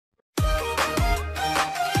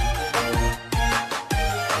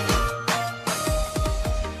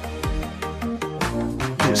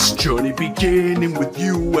This journey beginning with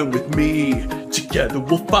you and with me. Together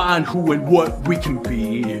we'll find who and what we can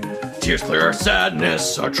be. Tears clear our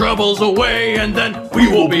sadness, our troubles away, and then we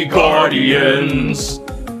will be guardians.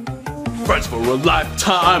 Friends for a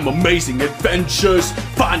lifetime, amazing adventures.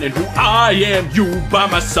 Finding who I am, you by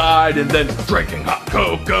my side, and then drinking hot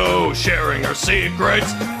cocoa, sharing our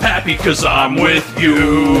secrets. Happy cause I'm with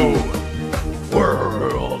you.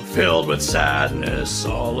 World filled with sadness,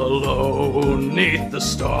 all alone neath the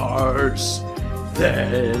stars.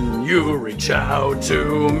 Then you reach out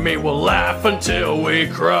to me, we'll laugh until we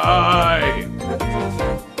cry.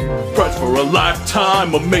 Friends for a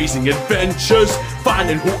lifetime, amazing adventures.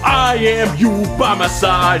 Finding who I am, you by my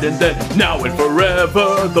side, and then now and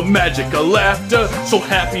forever, the magic of laughter. So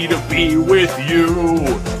happy to be with you.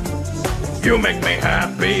 You make me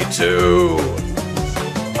happy too.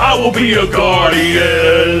 I will be a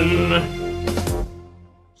guardian.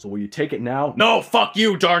 So will you take it now? No, fuck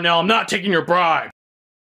you, Darnell. I'm not taking your bribe.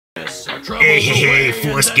 Hey,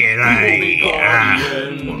 Forskin,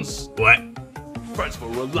 what?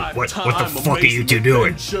 What the fuck are you two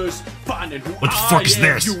doing? What the fuck is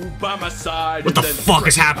this? What the fuck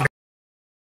is happening?